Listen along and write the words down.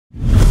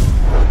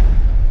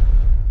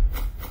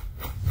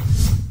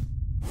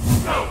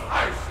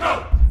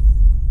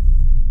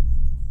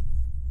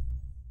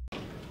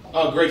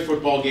Great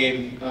football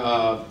game.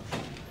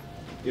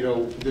 You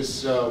know,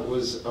 this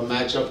was a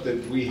matchup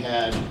that we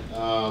had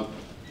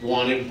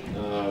wanted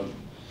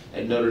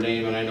at Notre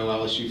Dame, and I know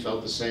LSU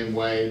felt the same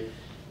way.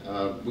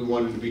 We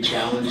wanted to be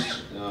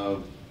challenged.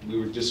 We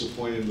were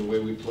disappointed in the way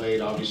we played,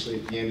 obviously,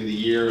 at the end of the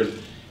year,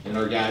 and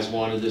our guys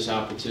wanted this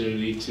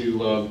opportunity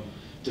to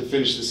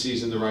finish the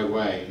season the right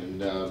way.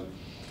 And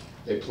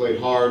they played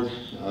hard.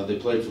 They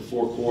played for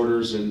 4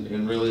 quarters,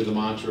 and really the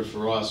mantra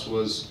for us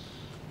was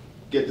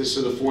get this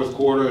to the 4th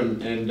quarter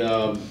and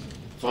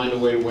find a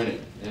way to win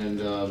it. And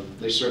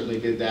they certainly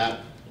did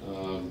that.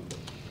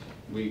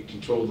 We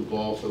controlled the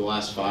ball for the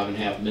last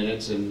 5.5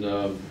 minutes, and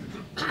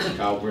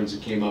Kyle Brindza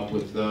came up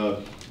with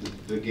the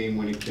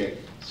game-winning kick.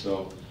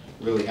 So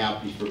really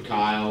happy for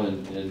Kyle,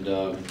 and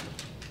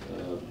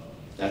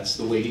that's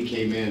the way he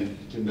came in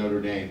to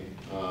Notre Dame.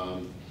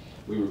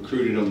 We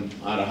recruited him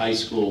out of high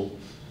school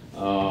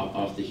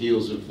off the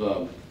heels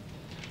of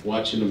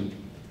watching him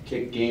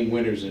kick game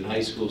winners in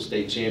high school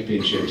state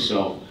championships.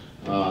 So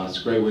it's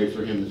a great way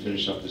for him to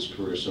finish up his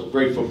career. So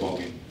great football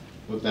game.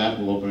 With that,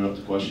 we'll open it up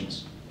to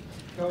questions.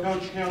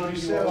 Coach Kelly, you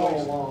said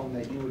all along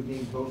that you would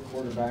need both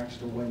quarterbacks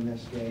to win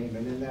this game,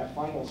 and in that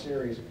final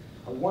series,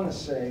 I want to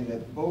say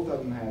that both of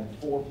them had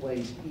 4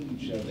 plays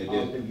each of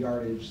positive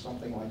yardage,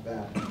 something like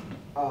that.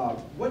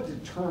 What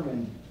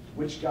determined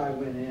which guy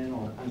went in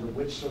under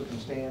which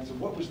circumstance, and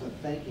what was the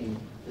thinking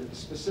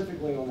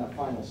specifically on that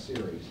final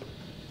series?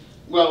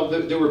 Well,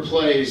 there were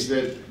plays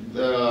that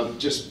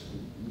just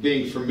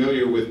being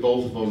familiar with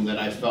both of them that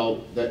I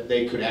felt that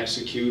they could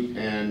execute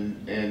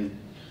and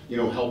you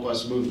know, help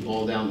us move the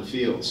ball down the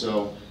field.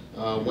 So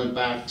went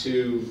back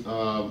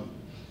to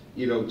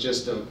you know,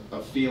 just a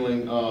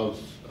feeling of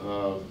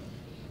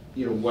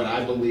you know, what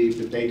I believe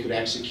that they could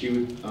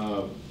execute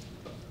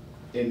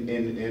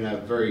in a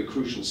very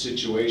crucial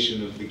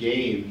situation of the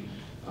game,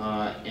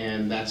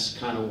 and that's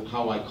kind of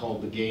how I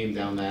called the game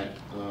down that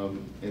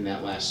in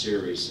that last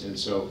series. And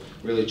so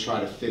really try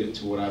to fit it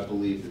to what I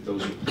believe that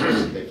those were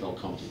plays that they felt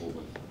comfortable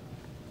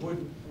with.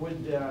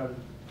 Would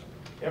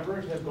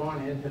Everett have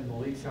gone in had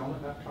Malik's helmet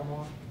not come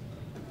off?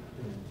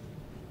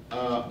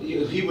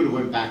 He would have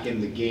went back in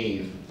the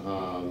game,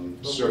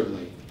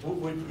 certainly.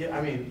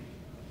 I mean,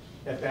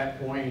 at that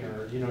point,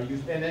 or you know,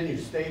 and then you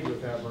stayed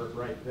with Everett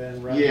right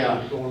then, rather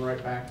than going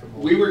right back to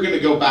Malik. We were going to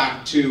go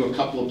back to a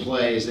couple of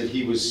plays that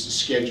he was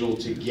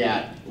scheduled to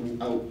get.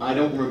 I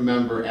don't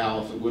remember,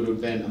 Al, if it would have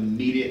been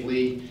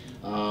immediately,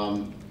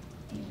 but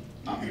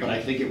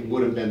I think it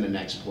would have been the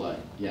next play.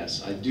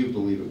 Yes, I do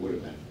believe it would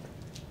have been.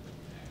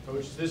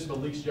 Coach, is this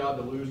Malik's job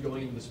to lose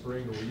going into the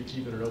spring, or were you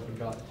keeping an open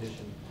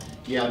competition?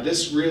 Yeah,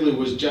 this really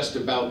was just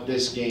about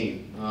this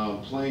game.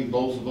 Playing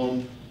both of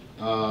them,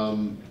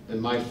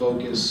 and my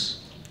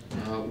focus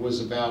was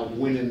about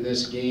winning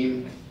this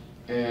game,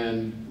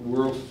 and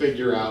we'll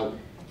figure out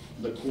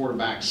the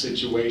quarterback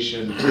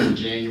situation in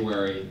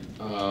January.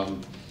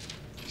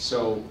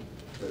 So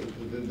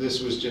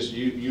this was just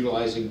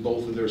utilizing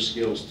both of their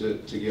skills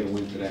to get a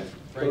win today.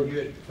 Frank, you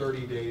had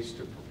 30 days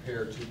to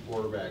prepare 2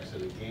 quarterbacks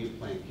and a game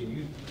plan. Can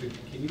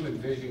you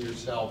envision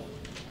yourself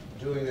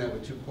doing that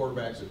with 2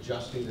 quarterbacks,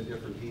 adjusting the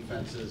different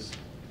defenses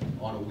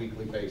on a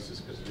weekly basis,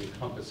 because it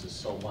encompasses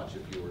so much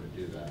if you were to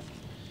do that?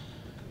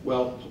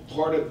 Well,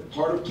 part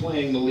of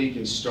playing Malik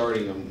and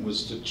starting him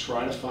was to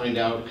try to find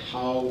out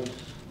how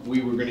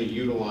we were going to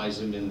utilize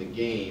him in the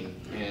game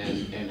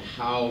and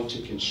how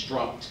to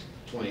construct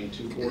playing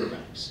 2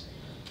 quarterbacks.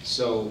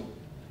 So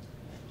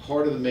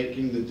part of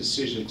making the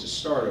decision to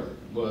start him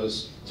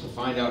was to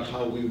find out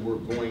how we were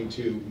going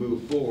to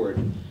move forward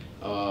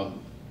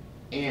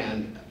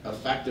and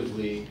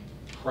effectively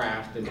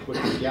craft and put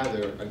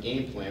together a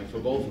game plan for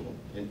both of them.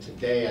 And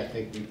today I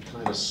think we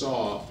kind of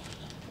saw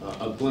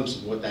a glimpse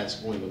of what that's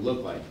going to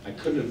look like. I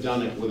couldn't have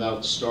done it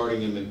without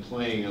starting him and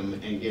playing him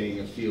and getting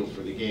a feel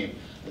for the game.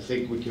 I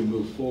think we can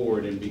move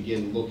forward and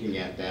begin looking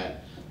at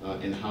that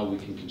and how we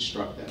can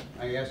construct that.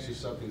 I asked you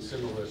something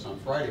similar to this on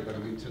Friday, but I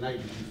mean tonight,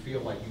 did you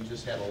feel like you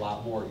just had a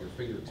lot more at your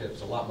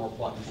fingertips, a lot more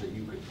buttons that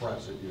you could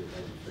press at your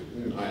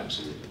fingertips?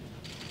 Absolutely.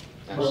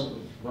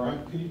 Absolutely.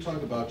 Brian, can you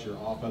talk about your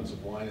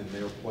offensive line and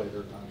their play,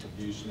 their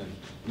contribution,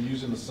 and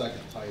using the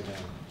second tight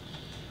end?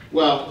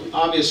 Well,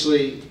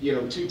 obviously, you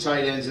know, 2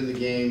 tight ends in the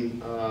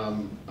game,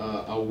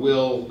 a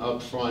Will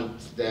up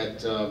front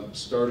that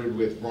started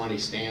with Ronnie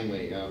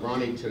Stanley.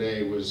 Ronnie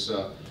today was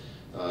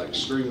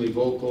extremely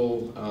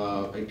vocal.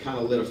 It kind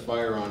of lit a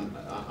fire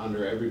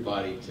under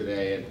everybody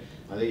today, and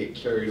I think it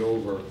carried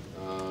over.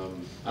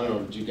 I don't know,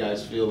 did you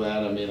guys feel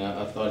that? I mean,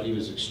 I thought he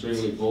was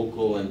extremely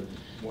vocal and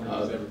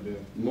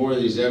more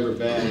than he's ever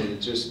been, and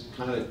it just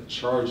kind of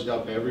charged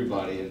up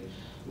everybody. And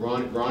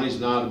Ronnie's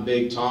not a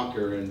big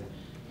talker, and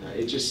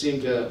it just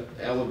seemed to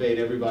elevate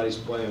everybody's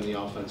play on the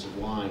offensive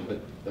line. But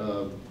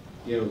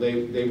you know,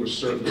 they were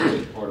certainly a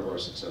big part of our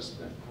success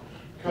today.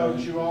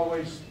 Coach, you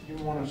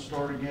want to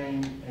start a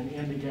game and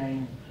end a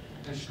game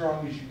as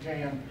strong as you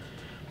can.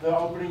 The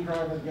opening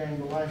drive of the game,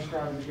 the last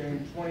drive of the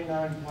game,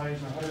 29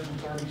 plays,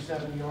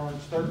 137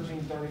 yards,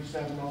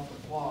 13:37 off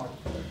the clock.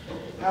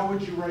 How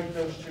would you rate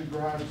those 2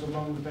 drives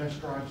among the best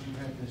drives you've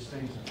had this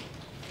season?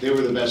 they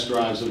were the best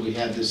drives that we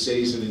had this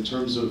season in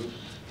terms of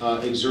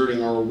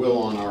exerting our will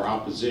on our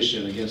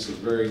opposition against a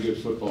very good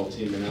football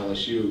team in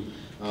LSU,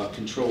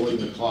 controlling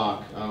the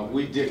clock.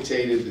 We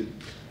dictated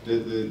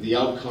the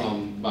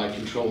outcome by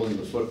controlling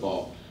the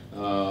football.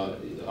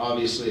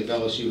 Obviously, if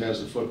LSU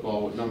has the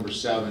football with number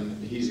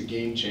 7, he's a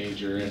game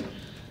changer, and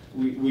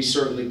we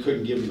certainly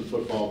couldn't give him the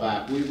football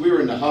back. We were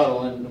in the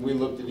huddle, and we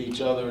looked at each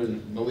other,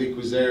 and Malik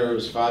was there. It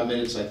was 5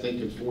 minutes, I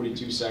think, and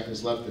 42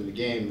 seconds left in the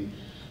game.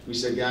 We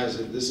said, guys,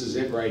 this is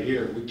it right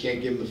here. We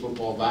can't give him the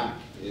football back.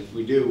 If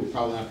we do, we're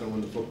probably not going to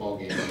win the football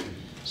game.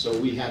 So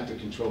we have to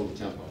control the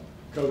tempo.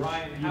 Coach,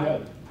 Ryan,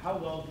 how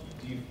well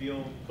do you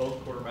feel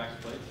both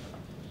quarterbacks played?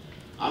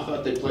 I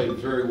thought they played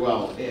very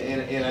well,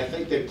 and I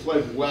think they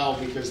played well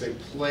because they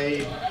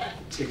played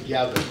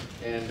together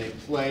and they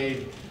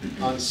played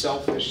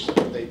unselfish.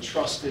 They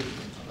trusted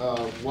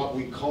what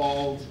we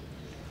called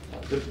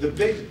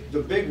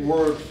the big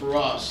word for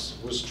us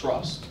was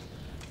trust.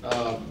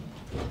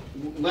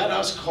 Let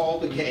us call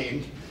the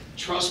game,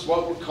 trust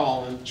what we're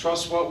calling,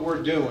 trust what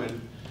we're doing,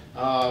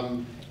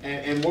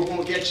 and we're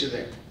going to get you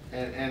there.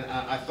 And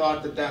I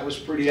thought that was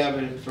pretty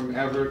evident from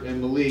Everett and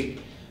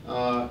Malik.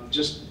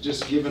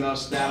 Just giving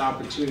us that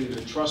opportunity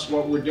to trust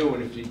what we're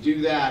doing. If you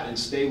do that and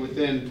stay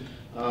within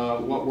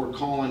what we're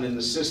calling in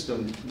the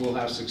system, we'll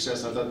have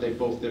success. I thought they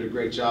both did a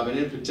great job, and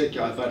in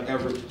particular, I thought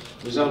Everett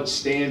was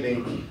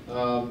outstanding,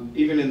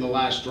 even in the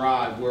last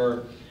drive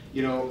where,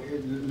 you know,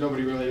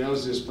 nobody really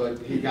knows this, but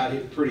he got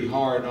hit pretty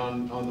hard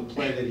on the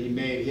play that he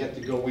made. He had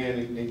to go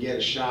in and get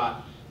a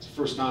shot. It's the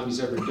first time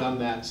he's ever done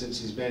that since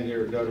he's been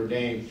here at Notre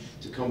Dame,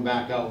 to come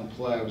back out and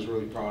play. I was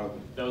really proud of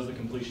him. That was the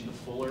completion to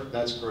Fuller?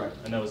 That's correct.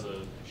 And that was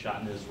a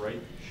shot in his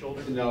right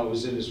shoulder? No, it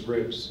was in his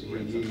ribs.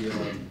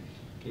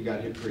 He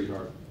got hit pretty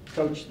hard.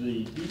 Coach,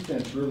 the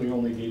defense really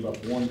only gave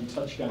up 1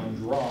 touchdown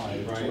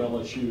drive to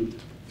LSU,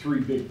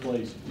 3 big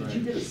plays. Did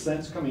you get a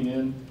sense coming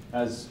in,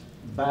 as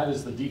bad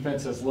as the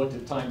defense has looked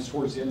at times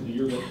towards the end of the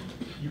year, that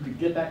you could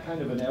get that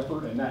kind of an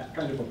effort and that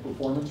kind of a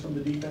performance from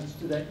the defense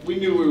today? We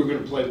knew we were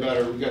going to play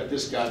better. We got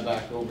this guy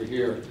back over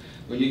here.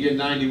 When you get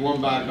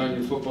 91 back on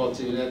your football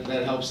team,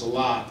 that helps a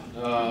lot.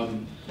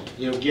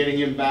 You know, getting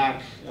him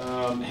back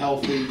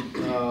healthy,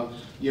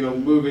 you know,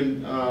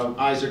 moving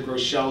Isaac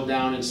Rochelle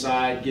down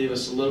inside gave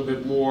us a little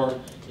bit more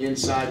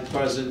inside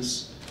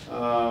presence.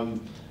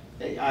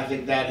 I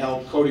think that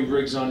helped. Cody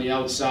Riggs on the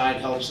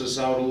outside helps us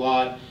out a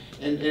lot.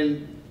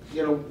 And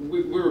you know,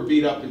 we were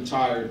beat up and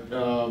tired,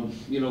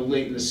 you know,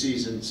 late in the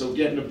season. So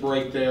getting a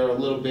break there a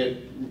little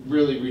bit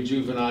really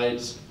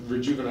rejuvenized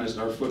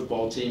our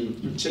football team,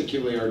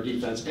 particularly our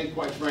defense. And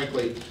quite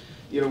frankly,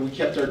 you know, we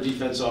kept our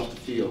defense off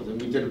the field,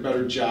 and we did a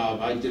better job.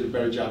 I did a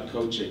better job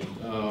coaching,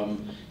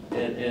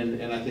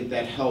 and I think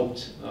that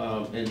helped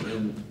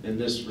in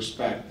this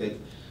respect, that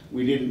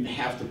we didn't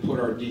have to put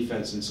our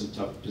defense in some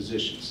tough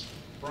positions.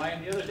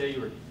 Brian, the other day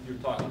you were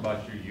talking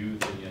about your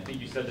youth, and I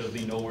think you said there'll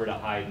be nowhere to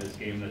hide in this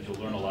game, that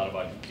you'll learn a lot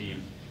about your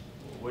team.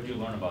 What did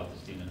you learn about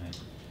this team tonight?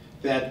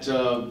 That,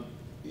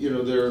 you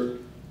know, they're,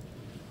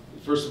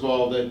 first of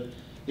all, that,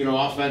 you know,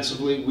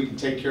 offensively we can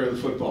take care of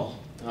the football.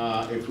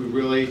 If we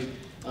really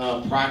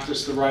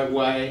practice the right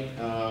way,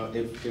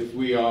 if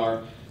we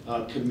are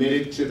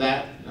committed to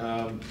that.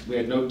 We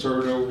had no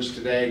turnovers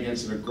today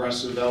against an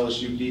aggressive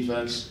LSU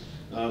defense,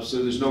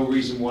 so there's no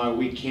reason why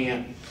we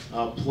can't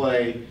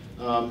play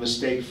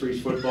mistake-free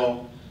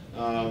football.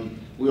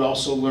 We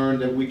also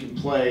learned that we can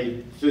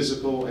play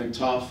physical and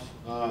tough,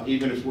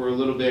 even if we're a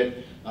little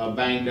bit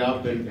banged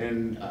up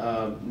and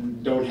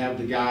don't have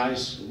the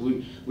guys.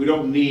 We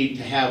don't need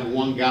to have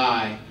one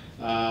guy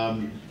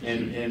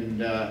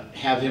and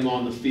have him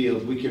on the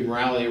field. We can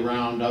rally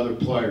around other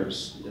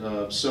players.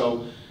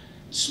 So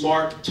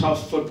smart,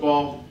 tough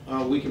football,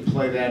 we can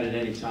play that at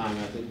any time.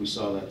 I think we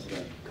saw that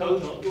today.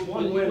 Coach,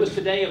 was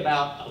today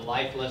about a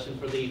life lesson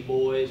for these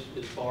boys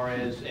as far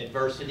as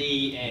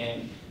adversity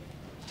and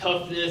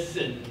toughness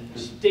and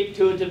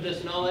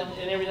stick-to-itiveness and all that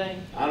and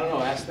everything? I don't know,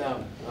 ask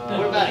them.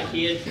 What about a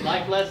kid's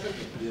life lesson?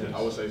 Yeah,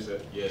 I would say so,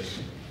 yes.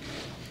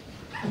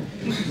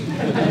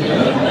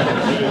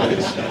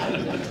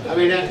 I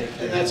mean,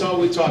 that's all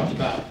we talked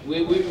about.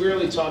 We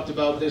really talked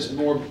about this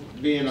more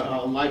being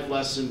a life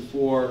lesson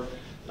for,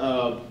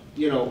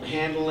 you know,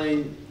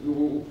 handling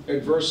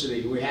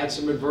adversity. We had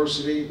some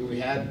adversity. We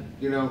had,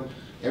 you know,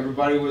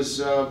 everybody was,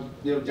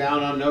 you know,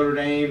 down on Notre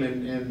Dame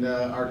and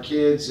our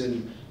kids,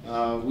 and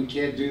we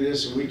can't do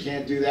this and we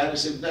can't do that. I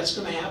said, that's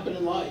going to happen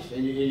in life,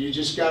 and you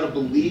just got to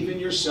believe in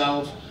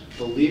yourself,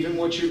 believe in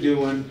what you're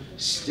doing,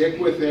 stick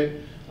with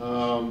it,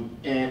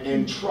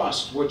 and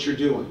trust what you're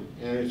doing.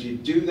 And if you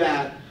do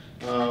that,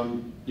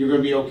 you're going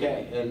to be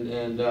okay.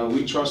 And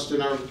we trust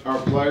in our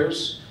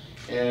players,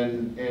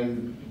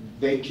 and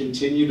they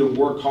continue to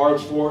work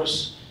hard for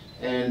us,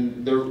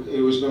 and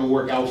it was going to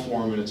work out for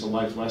them, and it's a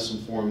life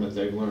lesson for them that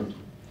they've learned.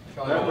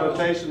 That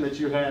rotation that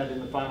you had in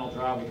the final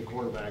drive with the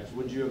quarterbacks,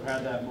 would you have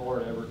had that more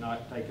had Everett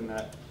not taken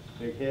that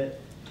big hit?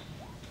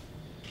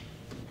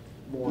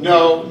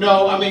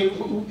 No, I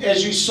mean,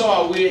 as you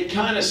saw, we had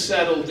kind of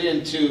settled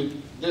into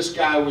this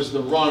guy was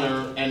the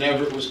runner and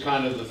Everett was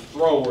kind of the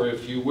thrower,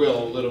 if you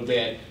will, a little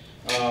bit.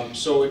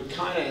 So it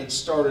kind of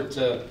started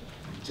to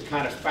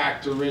kind of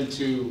factor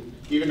into,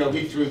 even though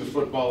he threw the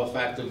football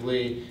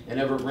effectively and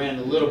Everett ran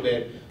a little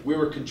bit, we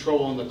were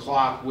controlling the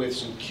clock with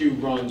some cue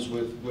runs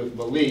with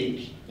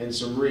Malik and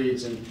some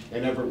reads, and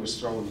Everett was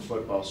throwing the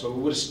football. So it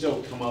would have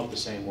still come out the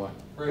same way.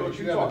 Ray, but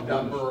you have a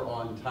number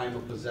on time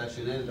of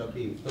possession, it ended up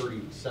being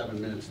 37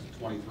 minutes to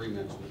 23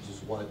 minutes, which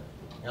is what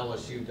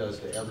LSU does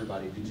to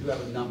everybody. Did you have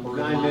a number in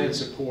mind? 9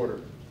 minutes a quarter.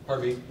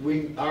 Pardon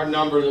me? Our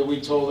number that we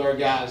told our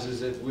guys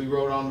is that we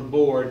wrote on the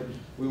board,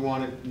 we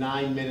wanted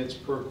 9 minutes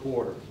per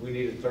quarter. We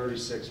needed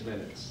 36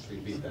 minutes. We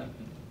beat that.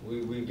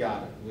 We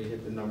got it. We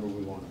hit the number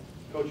we wanted.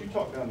 Coach, you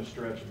talked down the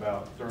stretch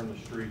about during the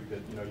streak that,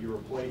 you know, you were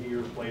play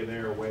here, play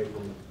there away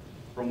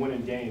from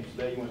winning games.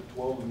 Today you went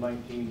 12 of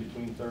 19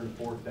 between third and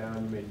fourth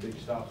down. You made big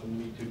stops when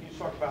you need to. Can you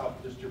talk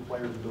about just your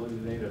players' ability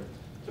today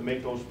to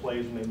make those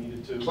plays when they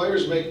needed to?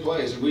 Players make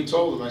plays, and we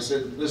told them, I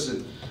said,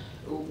 listen,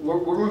 we're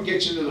going to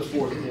get you to the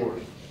fourth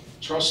quarter.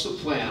 Trust the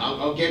plan.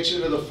 I'll get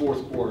you to the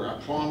fourth quarter. I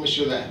promise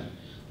you that.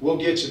 We'll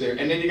get you there.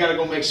 And then you got to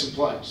go make some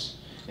plays.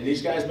 And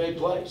these guys made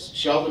plays.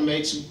 Sheldon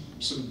made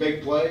some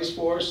big plays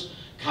for us.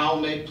 Kyle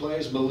made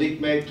plays. Malik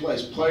made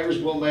plays. Players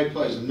will make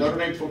plays. A Notre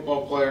Dame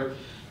football player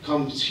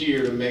comes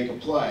here to make a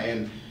play,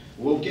 and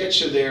we'll get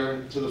you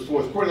there to the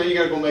fourth quarter. Then you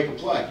got to go make a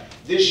play.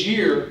 This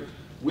year,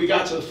 we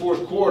got to the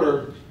fourth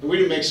quarter, and we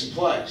didn't make some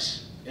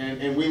plays.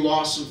 And we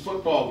lost some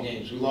football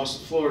games. We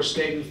lost to Florida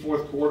State in the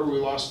fourth quarter. We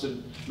lost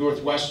to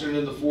Northwestern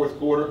in the fourth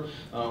quarter.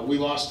 We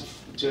lost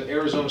to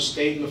Arizona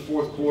State in the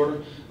fourth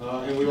quarter.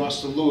 And we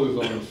lost to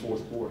Louisville in the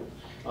fourth quarter.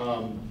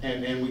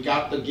 And we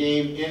got the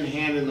game in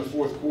hand in the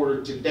fourth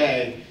quarter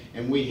today,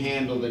 and we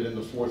handled it in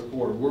the fourth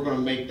quarter. We're going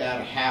to make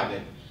that a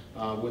habit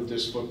with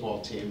this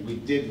football team. We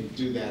didn't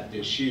do that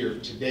this year.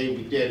 Today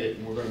we did it,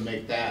 and we're going to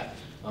make that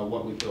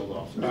what we build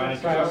off of. All right,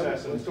 Kyle,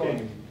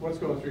 what's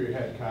going through your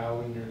head, Kyle,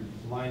 when you're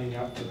lining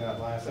up for that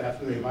last,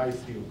 after they've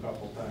iced you a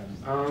couple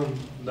times?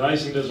 The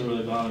icing doesn't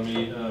really bother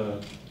me.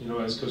 You know,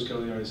 as Coach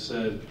Kelly already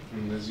said,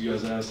 and as you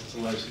guys asked, it's a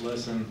life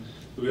lesson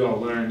that we all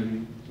learned.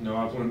 And, you know,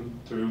 I've went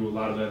through a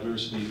lot of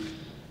adversity.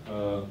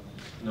 You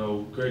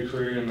know, great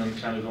career, and then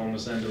kind of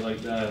almost ended like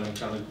that. And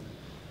kind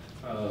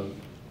of,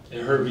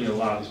 it hurt me a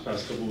lot these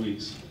past couple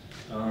weeks.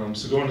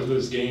 So going into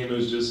this game, it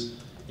was just,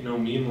 you know,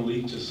 me and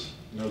Malik just,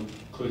 you know,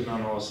 clicking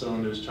on all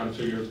cylinders, trying to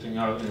figure everything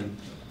out. And,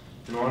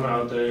 you know, when I'm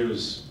out there, it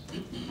was,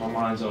 my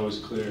mind's always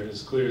clear.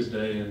 It's clear as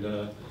day. And,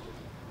 you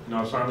know,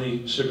 I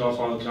finally shook off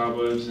all the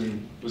cobwebs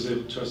and was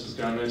able to trust this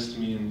guy next to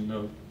me. And, you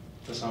know,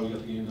 that's how we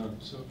got the game done.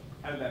 So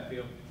How did that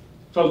feel?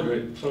 Felt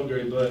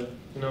great. But,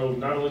 you know,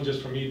 not only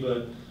just for me,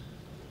 but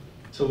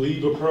to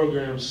leave a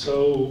program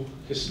so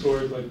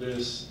historic like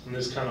this in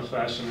this kind of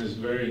fashion is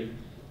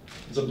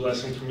it's a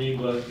blessing for me,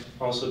 but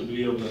also to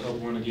be able to help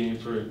win a game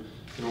for, you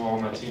know, all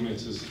my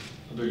teammates is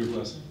a bigger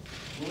blessing.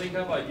 Malik,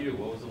 how about you?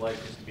 What was it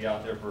like just to be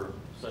out there for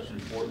such an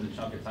important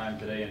chunk of time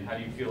today, and how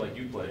do you feel like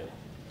you played?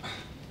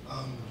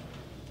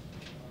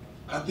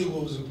 I think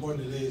what was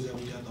important today is that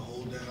we got the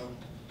hold down.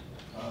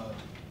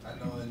 I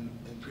know in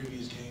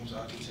previous games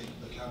I could take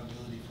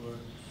accountability for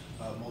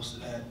most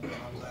of that.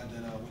 I'm glad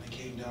that when it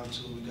came down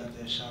to it, we got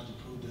that shot to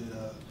prove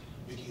that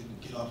we can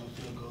get off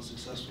a field goal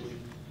successfully.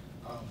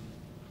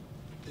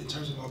 In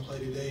terms of my play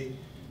today,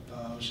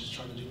 I was just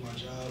trying to do my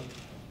job.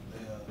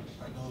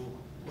 I know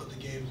what the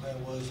game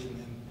plan was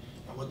and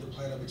what the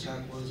plan of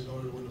attack was in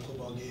order to win the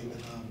football game,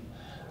 and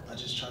I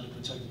just tried to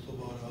protect the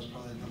football. That was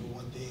probably the number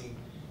one thing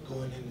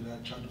going in that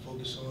I tried to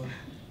focus on,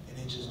 and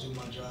then just do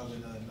my job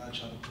and not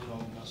try to put it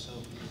all on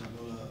myself, because I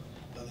know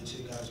the other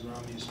 10 guys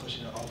around me,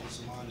 especially the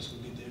offensive line, is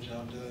going to get their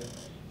job done,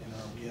 and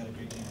we had a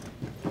great game.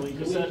 Well,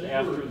 you said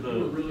after you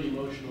were really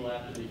emotional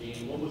after the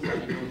game. What was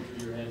that going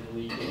through your head,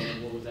 Malik,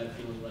 and what was that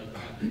feeling like?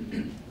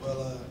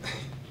 Well,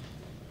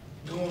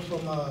 going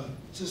from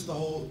just the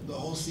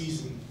whole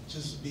season,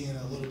 just being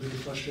a little bit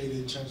frustrated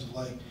in terms of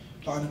like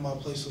finding my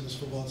place on this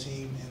football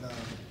team and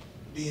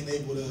being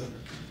able to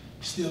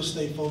still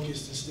stay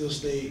focused and still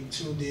stay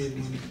tuned in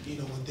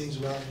when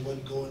things around me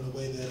wasn't going the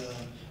way that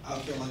I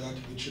felt like I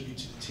could contribute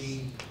to the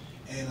team.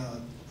 And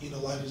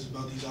life is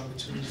about these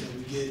opportunities that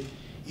we get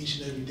each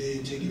and every day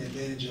and taking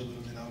advantage of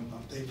them. And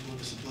I'm thankful,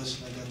 it's a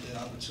blessing I got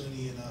that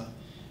opportunity, and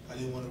I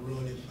didn't want to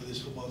ruin it for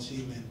this football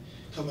team. And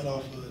coming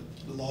off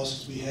of the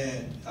losses we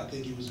had, I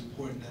think it was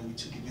important that we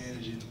took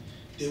advantage and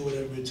did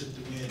whatever it took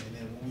to win. And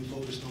then when we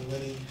focused on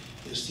winning,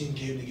 this team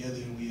came together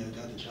and we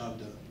got the job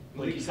done.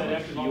 Like you said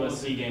after the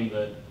USC game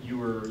that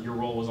your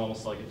role was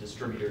almost like a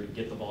distributor to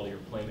get the ball to your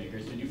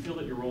playmakers. Did you feel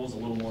that your role is a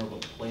little more of a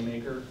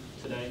playmaker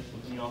today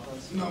within the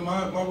offense? No,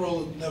 my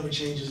role never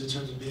changes in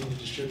terms of being a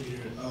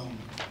distributor.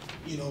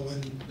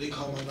 When they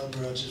call my number,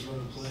 I just run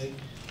a play,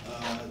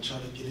 try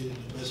to get it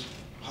in the best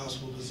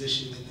possible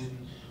position, and then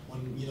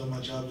when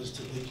my job is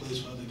to make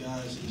plays for other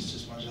guys, it's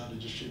just my job to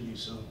distribute.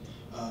 So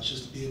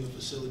just being a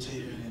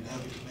facilitator and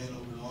having command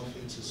over the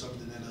offense is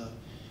something that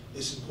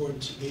it's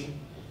important to me,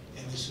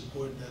 and it's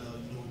important that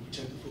we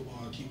protect the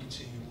football and keep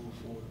continuing to move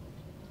forward.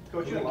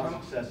 Coach, you had a lot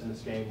of success in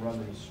this game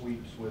running the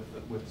sweeps with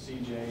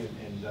CJ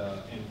and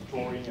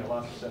Torrey. You had a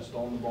lot of success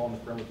throwing the ball in the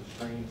front with the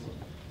screens.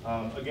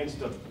 Against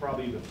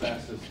probably the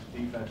fastest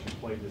defense you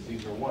played this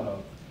season, or one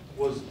of.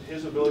 Was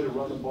his ability to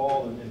run the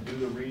ball and do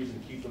the reads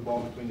and keep the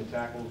ball between the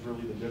tackles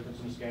really the difference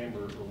in this game,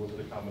 or was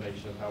it a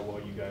combination of how well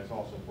you guys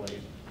also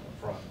played up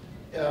front?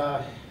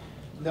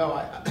 No,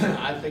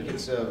 I think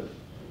it's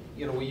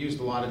you know, we used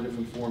a lot of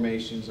different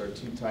formations. Our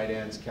two tight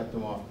ends kept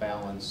them off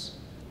balance.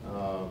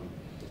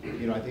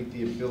 You know, I think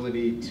the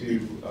ability to,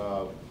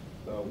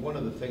 one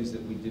of the things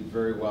that we did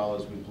very well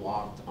is we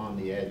blocked on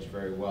the edge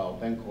very well.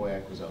 Ben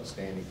Koyak was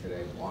outstanding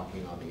today,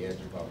 blocking on the edge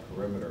of our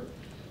perimeter.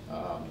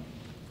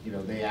 You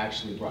know, they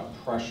actually brought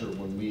pressure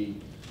when we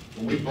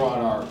brought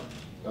our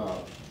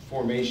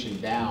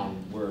formation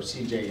down where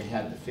CJ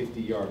had the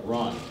 50-yard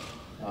run.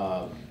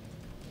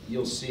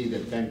 You'll see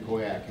that Ben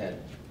Koyak had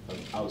an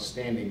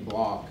outstanding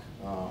block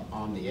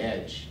on the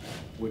edge,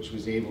 which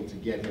was able to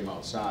get him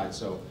outside.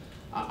 So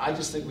I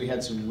just think we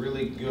had some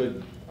really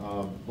good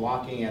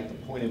blocking at the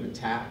point of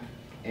attack,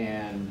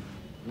 and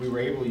we were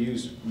able to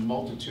use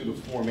multitude of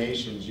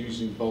formations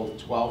using both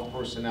 12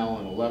 personnel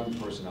and 11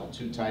 personnel,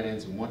 2 tight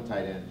ends and 1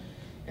 tight end.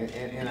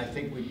 And I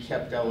think we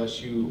kept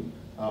LSU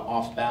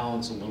off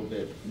balance a little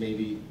bit,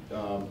 maybe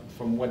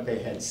from what they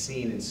had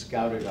seen and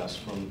scouted us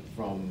from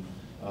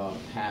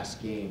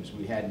past games.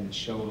 We hadn't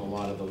shown a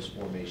lot of those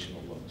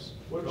formational looks.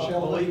 What about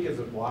Malik as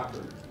a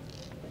blocker?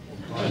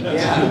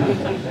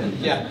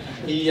 Yeah.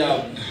 He,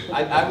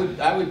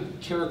 I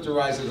would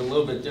characterize it a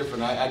little bit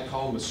different. I'd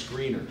call him a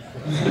screener,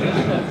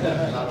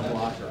 not a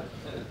blocker.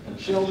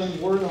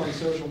 Sheldon, word on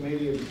social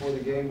media before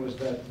the game was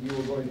that you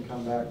were going to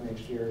come back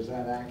next year. Is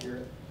that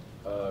accurate?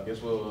 I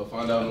guess we'll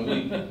find out in a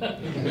week.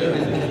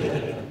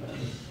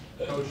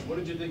 Coach, what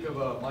did you think of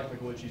Mike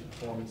McGlinchey's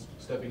performance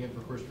stepping in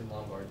for Christian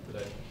Lombard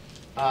today?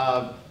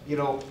 You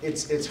know,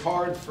 it's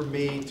hard for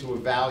me to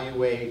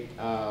evaluate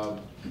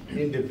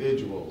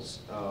individuals,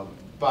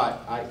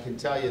 but I can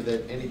tell you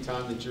that any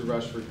time that you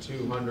rush for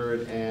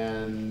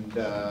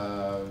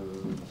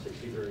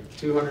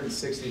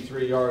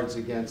 263 yards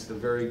against a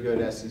very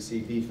good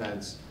SEC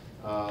defense,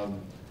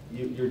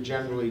 you're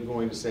generally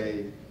going to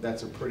say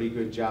that's a pretty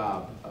good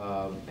job.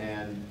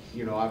 And,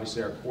 you know,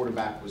 obviously our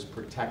quarterback was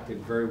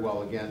protected very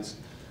well against.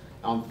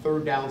 On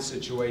third down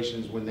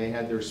situations when they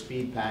had their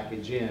speed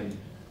package in,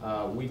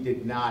 we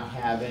did not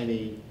have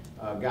any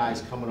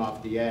guys coming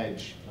off the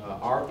edge.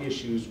 Our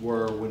issues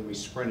were when we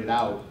sprinted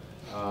out,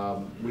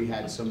 we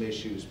had some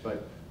issues.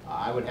 But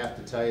I would have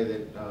to tell you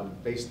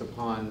that based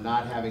upon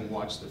not having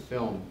watched the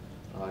film,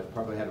 I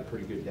probably had a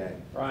pretty good day.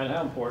 Ryan,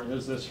 how important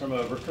is this from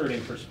a recruiting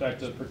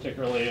perspective,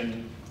 particularly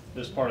in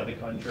this part of the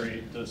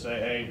country, to say,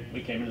 hey,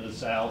 we came into the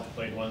South,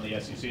 played one of the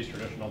SEC's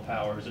traditional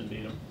powers and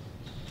beat them?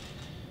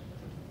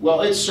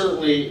 Well, it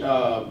certainly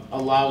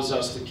allows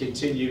us to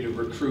continue to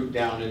recruit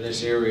down in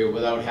this area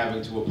without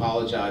having to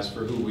apologize for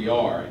who we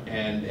are,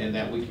 and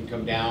that we can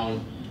come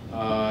down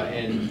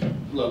and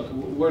look,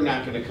 we're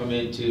not going to come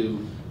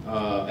into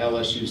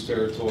LSU's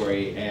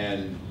territory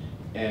and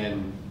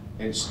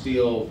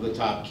steal the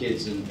top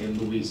kids in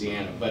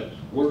Louisiana, but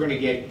we're going to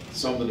get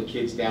some of the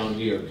kids down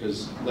here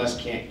because Les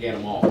can't get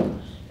them all.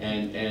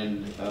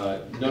 And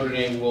Notre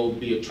Dame will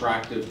be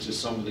attractive to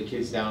some of the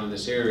kids down in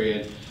this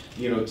area.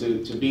 You know,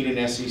 to beat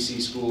an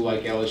SEC school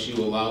like LSU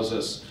allows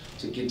us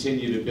to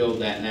continue to build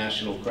that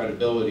national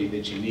credibility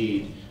that you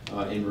need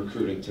in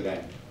recruiting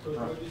today. So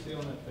what did you see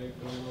on that fake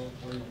goal?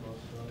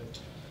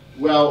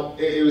 Well,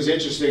 it was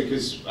interesting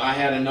because I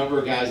had a number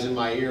of guys in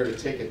my ear to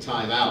take a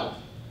timeout.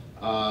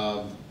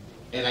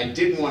 And I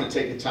didn't want to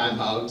take a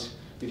timeout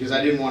because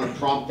I didn't want to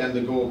prompt them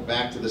to go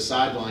back to the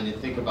sideline and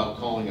think about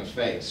calling a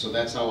fake. So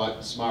that's how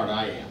smart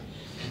I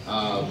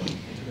am.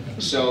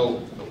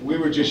 So we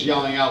were just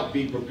yelling out,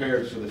 be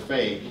prepared for the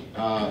fake.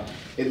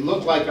 It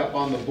looked like up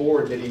on the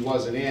board that he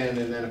wasn't in,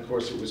 and then of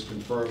course it was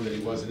confirmed that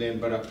he wasn't in.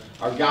 But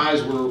our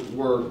guys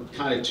were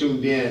kind of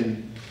tuned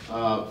in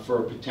for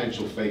a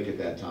potential fake at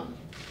that time.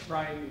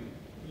 Ryan,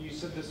 you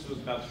said this was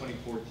about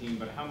 2014,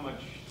 but how much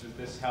does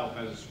this help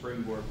as a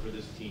springboard for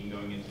this team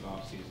going into the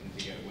offseason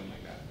to get a win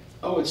like that?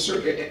 Oh, it's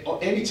certainly,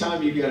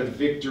 anytime you get a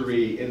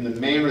victory in the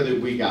manner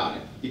that we got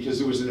it, because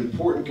there was an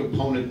important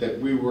component that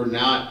we were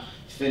not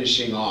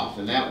finishing off,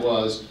 and that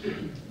was,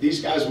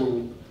 these guys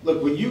were,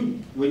 look, when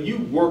you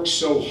work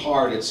so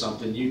hard at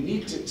something, you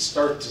need to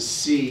start to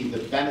see the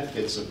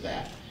benefits of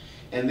that.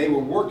 And they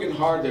were working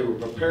hard, they were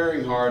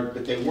preparing hard,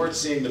 but they weren't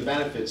seeing the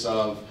benefits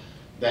of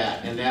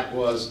that, and that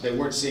was, they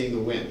weren't seeing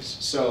the wins.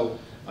 So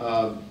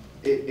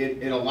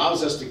it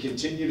allows us to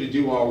continue to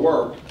do our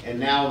work, and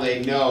now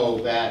they know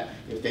that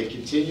if they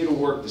continue to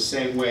work the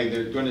same way,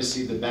 they're going to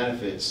see the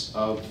benefits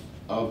of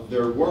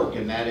their work,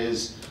 and that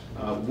is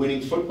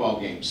winning football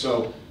games.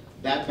 So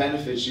that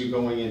benefits you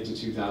going into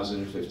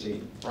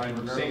 2015. Ryan,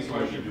 regardless of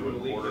what you do at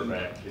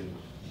quarterback, in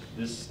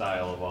this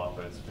style of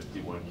offense,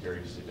 51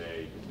 carries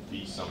today,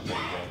 be something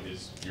that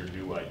is your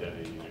new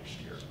identity next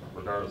year,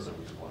 regardless of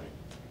what you're playing?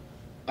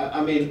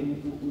 I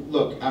mean,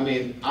 look, I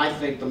mean, I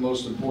think the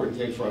most important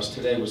thing for us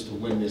today was to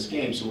win this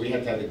game, so we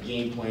have to have a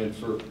game plan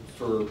for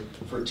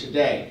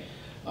today.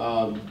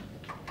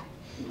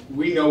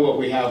 We know what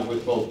we have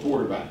with both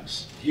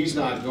quarterbacks. He's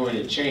not going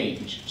to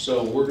change,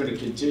 so we're going to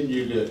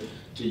continue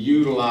to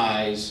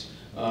utilize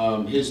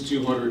his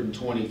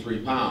 223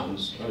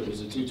 pounds.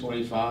 Is it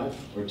 225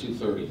 or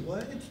 230?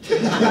 What?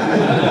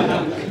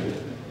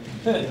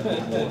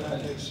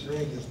 Next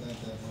ring is not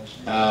that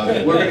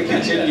much. We're going to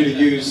continue to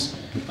use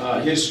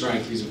his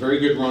strength. He's a very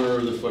good runner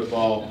of the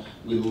football.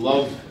 We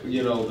love,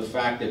 you know, the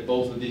fact that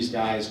both of these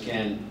guys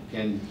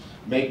can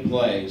make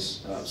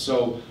plays.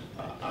 So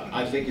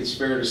I think it's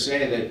fair to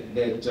say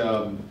that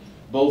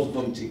both of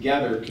them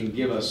together can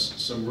give us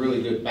some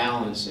really good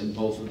balance in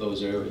both of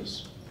those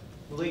areas.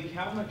 Malik,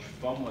 how much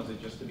fun was it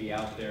just to be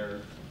out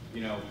there,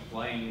 you know,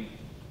 playing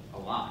a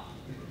lot?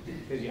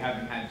 Because you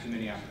haven't had too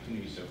many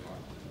opportunities so far.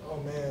 Oh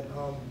man,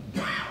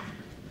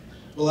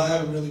 well I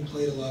haven't really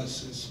played a lot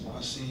since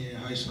my senior year in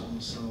high school,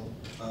 so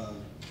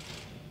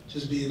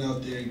just being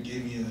out there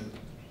gave me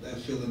that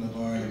feeling of,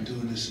 all right, I'm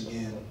doing this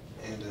again,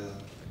 and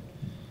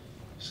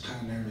just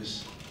kind of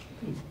nervous.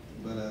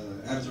 But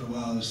after a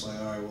while, it's like,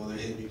 all right, well, they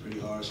hit me pretty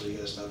hard, so you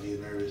gotta stop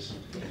being nervous.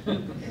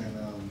 And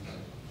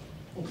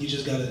you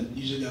just gotta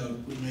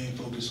remain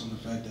focused on the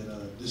fact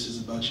that this is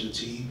about your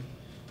team.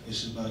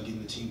 This is about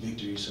getting the team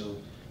victory. So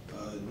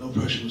no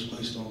pressure was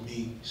placed on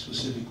me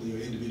specifically or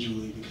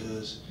individually,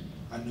 because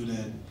I knew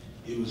that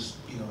it was,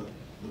 you know,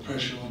 the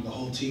pressure on the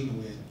whole team to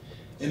win.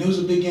 And it was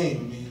a big game.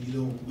 I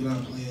mean, we're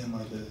not playing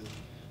like a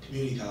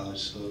community college,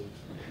 so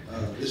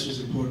this was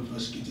important for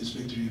us to get this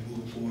victory and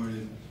moving forward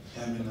and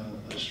having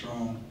a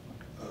strong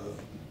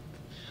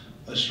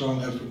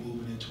effort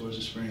moving in towards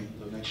the spring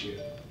of next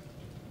year.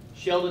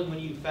 Sheldon, when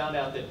you found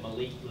out that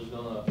Malik was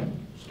going to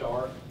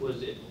start,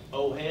 was it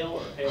oh hell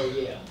or hell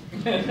yeah?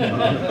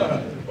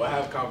 Well, I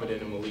have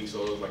confidence in Malik,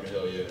 so it was like a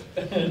hell yeah.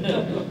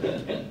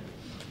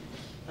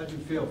 How'd you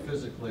feel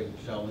physically,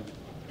 Sheldon?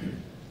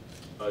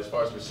 As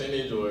far as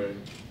percentage, or?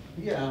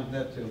 Yeah,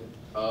 that too.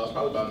 It's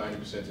probably about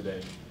 90%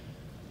 today.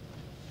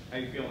 How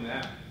you feeling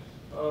now?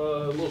 A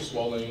little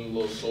swollen, a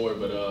little sore,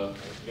 but I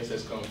guess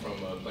that's come from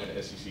playing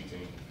the SEC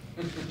team.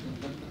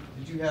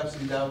 Did you have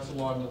some doubts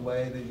along the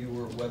way that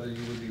whether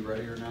you would be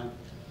ready or not?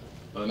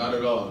 Not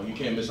at all. You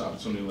can't miss an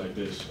opportunity like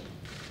this.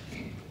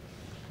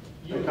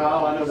 Hey,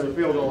 Kyle, I know the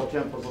field goal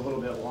attempt was a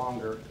little bit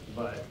longer,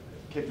 but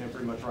kicking it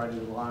pretty much right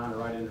into the line or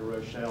right into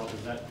Rochelle,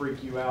 does that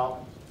freak you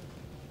out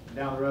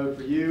down the road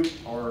for you,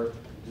 or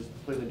just a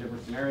completely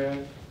different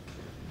scenario?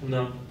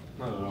 No,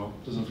 not at all.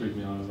 Doesn't freak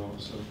me out at all.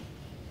 So.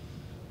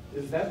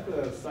 Is that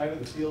the side of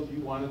the field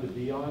you wanted to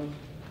be on?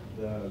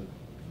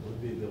 Would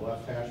be the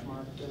left hash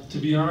mark there? To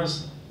be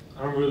honest,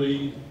 I don't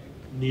really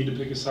need to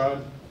pick a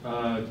side,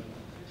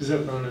 because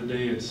at the end of the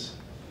day, it's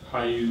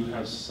how you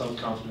have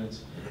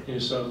self-confidence in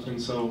yourself. And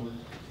so,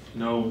 you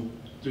know,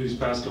 through these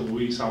past couple of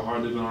weeks, how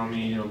hard they've been on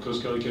me, you know,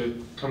 Coach Kelly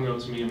kept coming up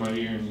to me in my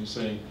ear and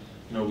saying,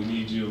 you know, we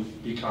need you,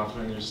 be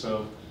confident in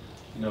yourself.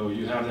 You know,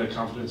 you have that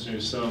confidence in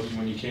yourself, and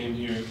when you came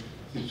here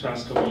these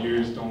past couple of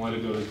years, don't let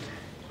it go to,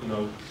 you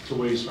know, to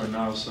waste right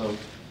now. So,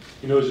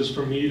 you know, just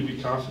for me to be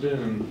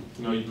confident, and,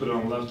 you know, you put it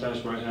on left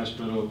hash, right hash,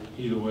 middle,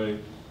 either way,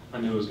 I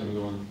knew it was going to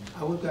go in.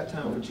 We've got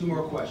time for two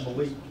more questions.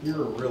 Malik,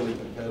 you're a really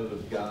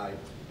competitive guy,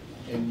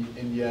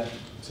 and yet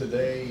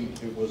today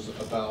it was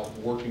about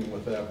working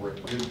with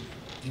Everett.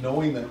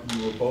 Knowing that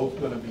you were both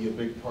going to be a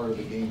big part of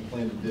the game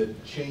plan, did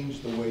it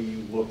change the way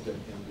you looked at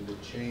him? Did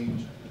it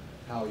change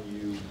how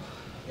you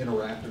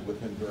interacted with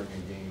him during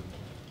a game?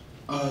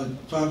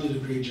 Bob did a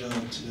great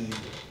job today,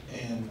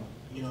 and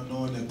you know,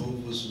 knowing that both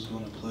of us was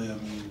going to play, I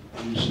mean,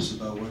 it was just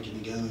about working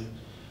together.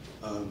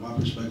 My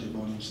perspective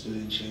on him still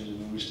didn't change. I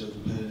mean, we're still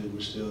competitive.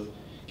 We're still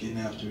getting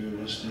after it.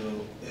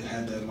 It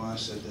had that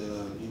mindset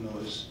that you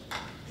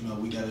know,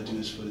 we got to do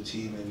this for the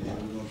team, and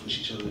we're going to push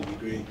each other to be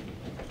great.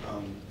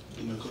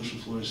 You know, Coach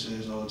LaFleur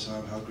says all the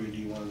time, how great do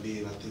you want to be?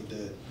 And I think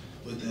that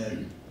with that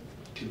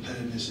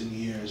competitiveness in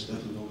the air, it's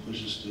definitely going to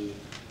push us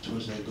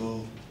towards that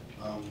goal.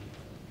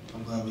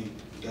 I'm glad we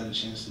got a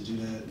chance to do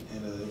that,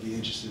 and it'll be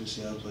interesting to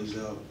see how it plays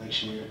out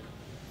next year,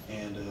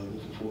 and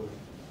moving forward.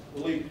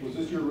 Malik, was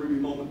this your Rudy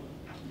moment?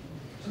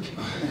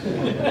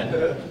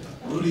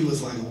 Rudy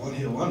was like a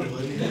one-hit wonder,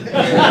 wasn't he?